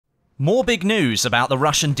More big news about the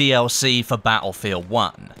Russian DLC for Battlefield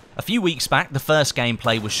 1. A few weeks back, the first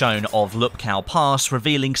gameplay was shown of Lupkow Pass,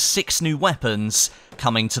 revealing 6 new weapons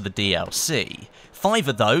coming to the DLC. 5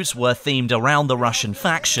 of those were themed around the Russian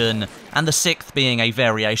faction, and the 6th being a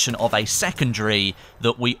variation of a secondary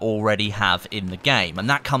that we already have in the game, and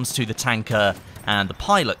that comes to the tanker and the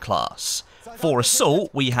pilot class. For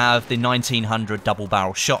Assault, we have the 1900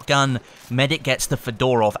 double-barrel shotgun, Medic gets the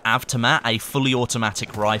Fedorov Avtomat, a fully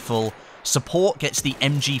automatic rifle, Support gets the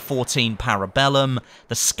MG14 Parabellum,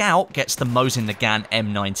 the Scout gets the Mosin Nagant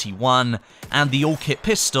M91, and the all-kit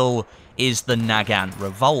pistol is the Nagant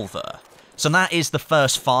revolver. So that is the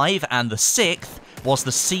first 5, and the 6th was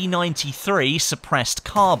the C93 suppressed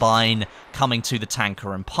carbine coming to the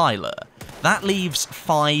tanker and pilot. That leaves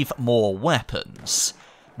 5 more weapons.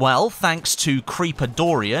 Well, thanks to Creeper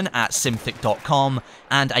Dorian at Synthic.com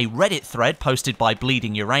and a Reddit thread posted by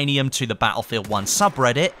Bleeding Uranium to the Battlefield 1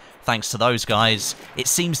 subreddit, thanks to those guys, it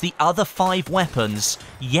seems the other 5 weapons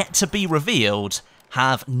yet to be revealed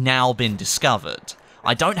have now been discovered.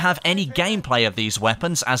 I don't have any gameplay of these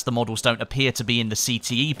weapons as the models don't appear to be in the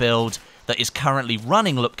CTE build that is currently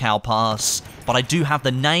running Lupkow Pass, but I do have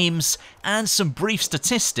the names and some brief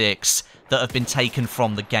statistics that have been taken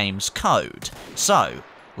from the game's code. So,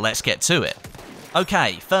 let's get to it.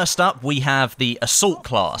 Okay, first up we have the Assault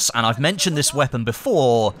class, and I've mentioned this weapon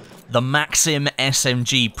before, the Maxim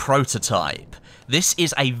SMG prototype. This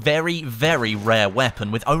is a very, very rare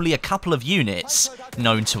weapon with only a couple of units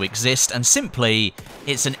known to exist, and simply,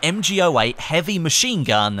 it's an MG08 heavy machine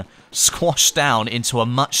gun squashed down into a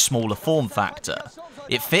much smaller form factor.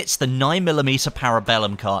 It fits the 9mm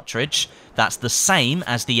Parabellum cartridge. That's the same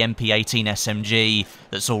as the MP18 SMG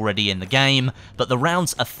that's already in the game, but the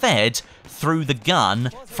rounds are fed through the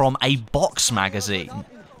gun from a box magazine.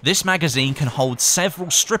 This magazine can hold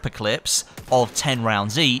several stripper clips of 10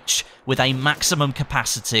 rounds each, with a maximum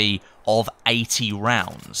capacity of 80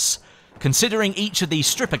 rounds. Considering each of these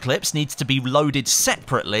stripper clips needs to be loaded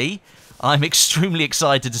separately, I'm extremely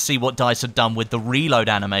excited to see what DICE have done with the reload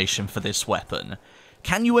animation for this weapon.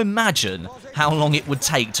 Can you imagine how long it would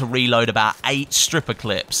take to reload about 8 stripper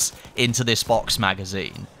clips into this box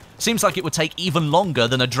magazine? Seems like it would take even longer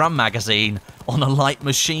than a drum magazine on a light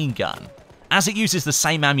machine gun. As it uses the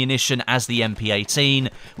same ammunition as the MP18,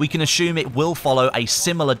 we can assume it will follow a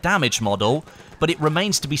similar damage model, but it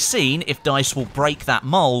remains to be seen if DICE will break that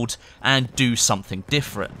mold and do something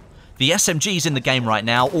different. The SMGs in the game right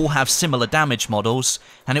now all have similar damage models,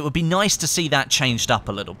 and it would be nice to see that changed up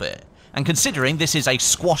a little bit. And considering this is a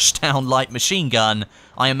squashed down light machine gun,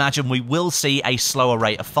 I imagine we will see a slower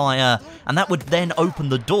rate of fire, and that would then open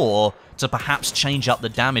the door to perhaps change up the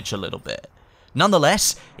damage a little bit.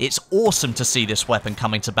 Nonetheless, it's awesome to see this weapon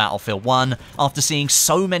coming to Battlefield 1 after seeing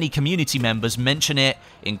so many community members mention it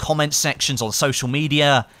in comment sections on social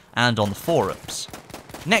media and on the forums.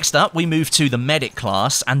 Next up, we move to the Medic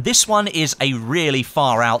class, and this one is a really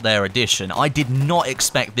far out there addition. I did not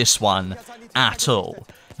expect this one at all.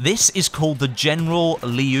 This is called the General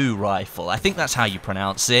Liu rifle. I think that's how you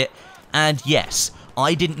pronounce it. And yes,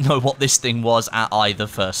 I didn't know what this thing was at either,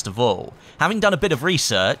 first of all. Having done a bit of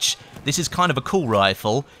research, this is kind of a cool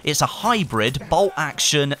rifle. It's a hybrid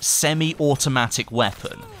bolt-action semi-automatic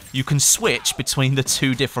weapon. You can switch between the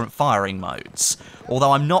 2 different firing modes,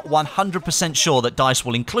 although I'm not 100% sure that DICE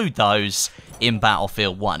will include those in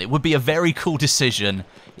Battlefield 1. It would be a very cool decision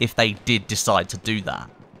if they did decide to do that.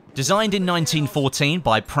 Designed in 1914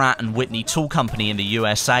 by Pratt & Whitney Tool Company in the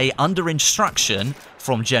USA under instruction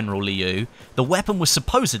from General Liu, the weapon was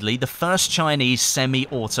supposedly the first Chinese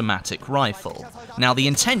semi-automatic rifle. Now, the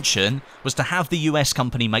intention was to have the US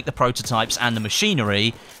company make the prototypes and the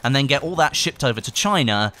machinery, and then get all that shipped over to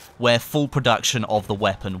China, where full production of the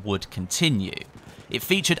weapon would continue. It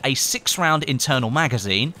featured a 6-round internal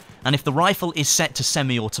magazine, and if the rifle is set to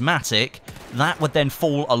semi-automatic, that would then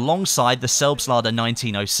fall alongside the Selbstlade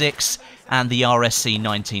 1906 and the RSC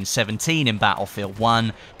 1917 in Battlefield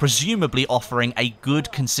 1, presumably offering a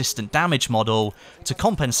good consistent damage model to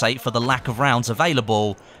compensate for the lack of rounds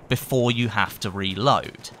available before you have to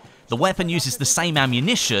reload. The weapon uses the same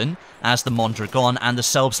ammunition as the Mondragon and the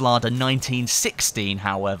Selbstlade 1916,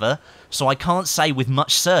 however, so I can't say with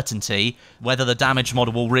much certainty whether the damage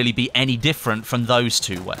model will really be any different from those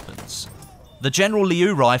 2 weapons. The General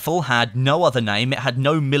Liu rifle had no other name, it had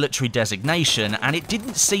no military designation, and it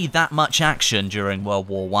didn't see that much action during World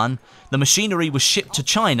War I. The machinery was shipped to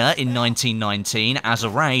China in 1919 as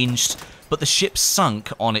arranged, but the ship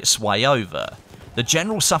sunk on its way over. The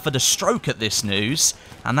General suffered a stroke at this news,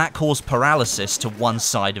 and that caused paralysis to one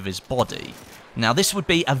side of his body. Now this would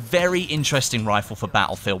be a very interesting rifle for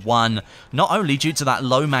Battlefield 1, not only due to that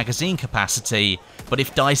low magazine capacity, but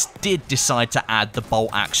if DICE did decide to add the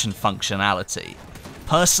bolt action functionality.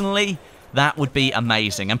 Personally, that would be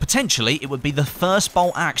amazing, and potentially it would be the first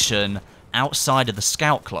bolt action outside of the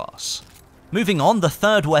Scout class. Moving on, the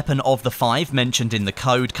third weapon of the 5 mentioned in the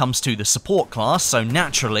code comes to the support class, so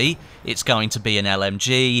naturally it's going to be an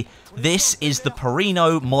LMG. This is the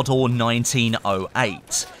Perino Model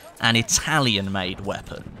 1908, an Italian-made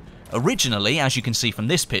weapon. Originally, as you can see from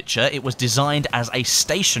this picture, it was designed as a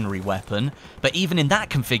stationary weapon, but even in that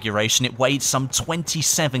configuration it weighed some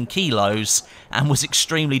 27 kilos and was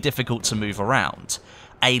extremely difficult to move around.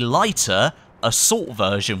 A lighter, assault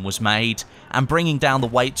version was made, and bringing down the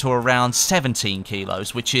weight to around 17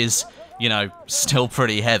 kilos, which is, you know, still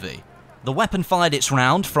pretty heavy. The weapon fired its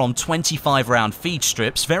round from 25 round feed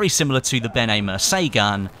strips, very similar to the Name Of The Tsar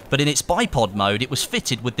gun, but in its bipod mode it was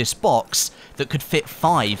fitted with this box that could fit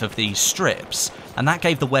 5 of these strips, and that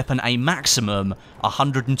gave the weapon a maximum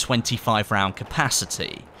 125 round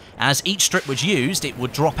capacity. As each strip was used, it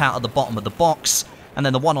would drop out at the bottom of the box, and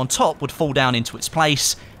then the one on top would fall down into its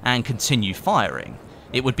place and continue firing.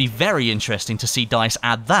 It would be very interesting to see DICE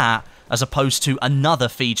add that as opposed to another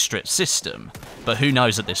feed strip system, but who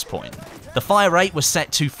knows at this point. The fire rate was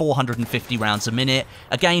set to 450 rounds a minute,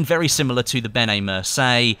 again very similar to the Name Of The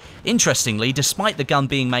Tsar. Interestingly, despite the gun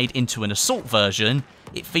being made into an assault version,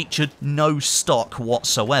 it featured no stock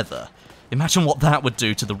whatsoever. Imagine what that would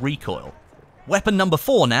do to the recoil. Weapon number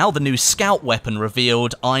 4 now, the new Scout weapon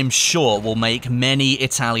revealed, I'm sure will make many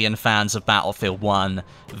Italian fans of Battlefield 1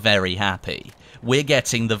 very happy. We're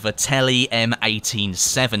getting the Vitelli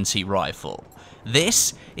M1870 rifle.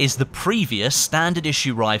 This is the previous standard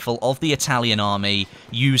issue rifle of the Italian army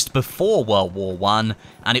used before World War I,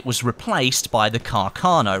 and it was replaced by the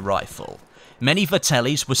Carcano rifle. Many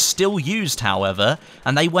Vitellis were still used, however,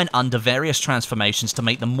 and they went under various transformations to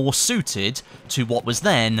make them more suited to what was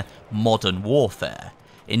then modern warfare.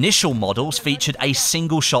 Initial models featured a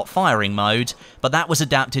single-shot firing mode, but that was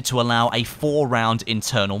adapted to allow a 4-round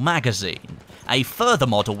internal magazine. A further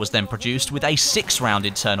model was then produced with a 6-round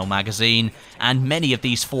internal magazine, and many of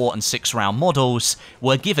these 4- and 6-round models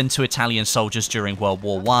were given to Italian soldiers during World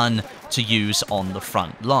War I to use on the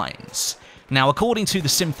front lines. Now, according to the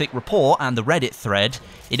Simthic report and the Reddit thread,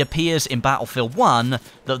 it appears in Battlefield 1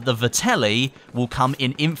 that the Vitelli will come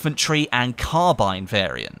in infantry and carbine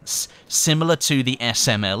variants, similar to the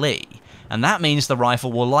SMLE, and that means the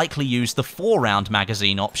rifle will likely use the 4-round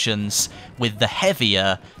magazine options with the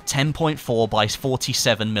heavier 10.4 by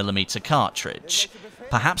 47mm cartridge.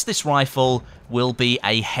 Perhaps this rifle will be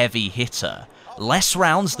a heavy hitter. Less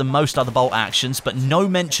rounds than most other bolt actions, but no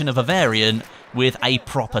mention of a variant with a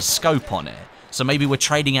proper scope on it. So maybe we're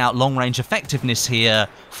trading out long-range effectiveness here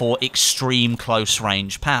for extreme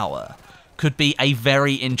close-range power. Could be a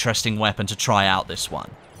very interesting weapon to try out, this one.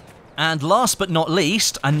 And last but not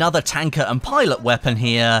least, another tanker and pilot weapon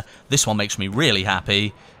here. This one makes me really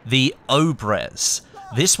happy. The Obrez.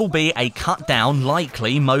 This will be a cut-down,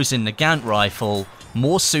 likely Mosin Nagant rifle,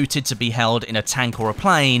 more suited to be held in a tank or a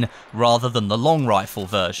plane rather than the long rifle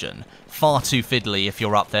version. Far too fiddly if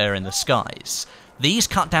you're up there in the skies. These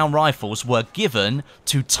cut-down rifles were given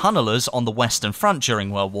to tunnelers on the Western Front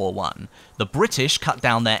during World War I. The British cut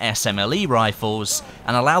down their SMLE rifles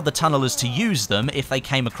and allowed the tunnelers to use them if they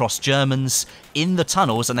came across Germans in the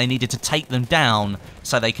tunnels and they needed to take them down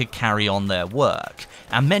so they could carry on their work.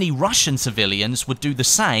 And many Russian civilians would do the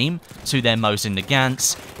same to their Mosin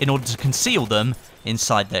Nagants in order to conceal them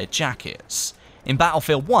inside their jackets. In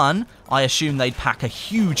Battlefield 1, I assume they'd pack a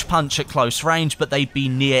huge punch at close range, but they'd be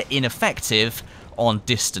near ineffective on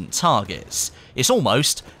distant targets. It's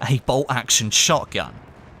almost a bolt-action shotgun.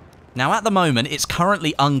 Now at the moment, it's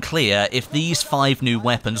currently unclear if these 5 new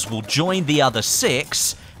weapons will join the other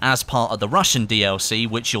 6 as part of the Russian DLC,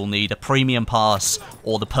 which you'll need a premium pass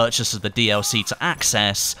or the purchase of the DLC to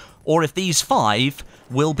access, or if these 5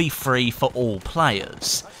 will be free for all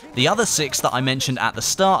players. The other 6 that I mentioned at the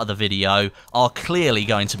start of the video are clearly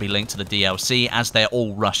going to be linked to the DLC as they're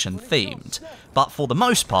all Russian themed, but for the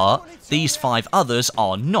most part, these 5 others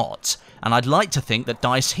are not, and I'd like to think that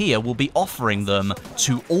DICE here will be offering them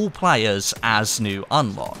to all players as new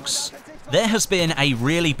unlocks. There has been a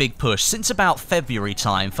really big push since about February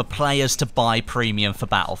time for players to buy premium for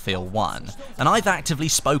Battlefield 1, and I've actively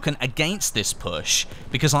spoken against this push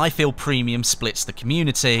because I feel premium splits the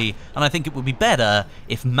community, and I think it would be better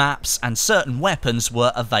if maps and certain weapons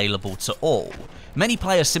were available to all. Many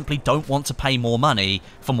players simply don't want to pay more money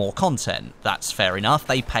for more content. That's fair enough,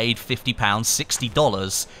 they paid £50,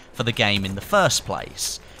 $60 for the game in the first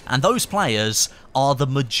place, and those players are the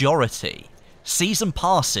majority. Season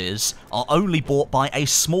passes are only bought by a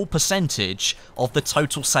small percentage of the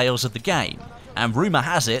total sales of the game, and rumour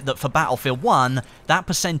has it that for Battlefield 1, that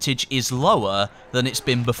percentage is lower than it's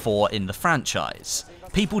been before in the franchise.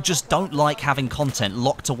 People just don't like having content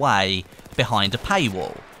locked away behind a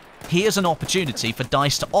paywall. Here's an opportunity for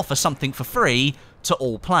DICE to offer something for free to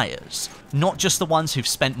all players, not just the ones who've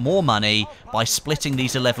spent more money by splitting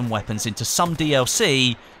these 11 weapons into some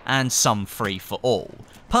DLC and some free for all.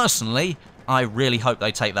 Personally, I really hope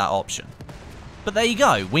they take that option. But there you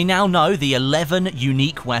go, we now know the 11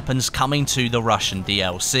 unique weapons coming to the Russian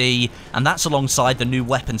DLC, and that's alongside the new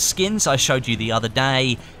weapon skins I showed you the other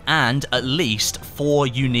day, and at least 4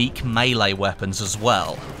 unique melee weapons as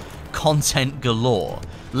well. Content galore.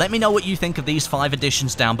 Let me know what you think of these 5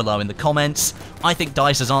 additions down below in the comments. I think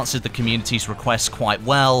DICE has answered the community's requests quite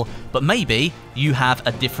well, but maybe you have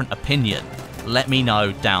a different opinion. Let me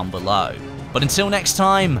know down below. But until next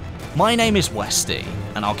time, my name is Westie,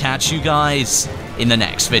 and I'll catch you guys in the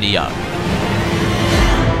next video.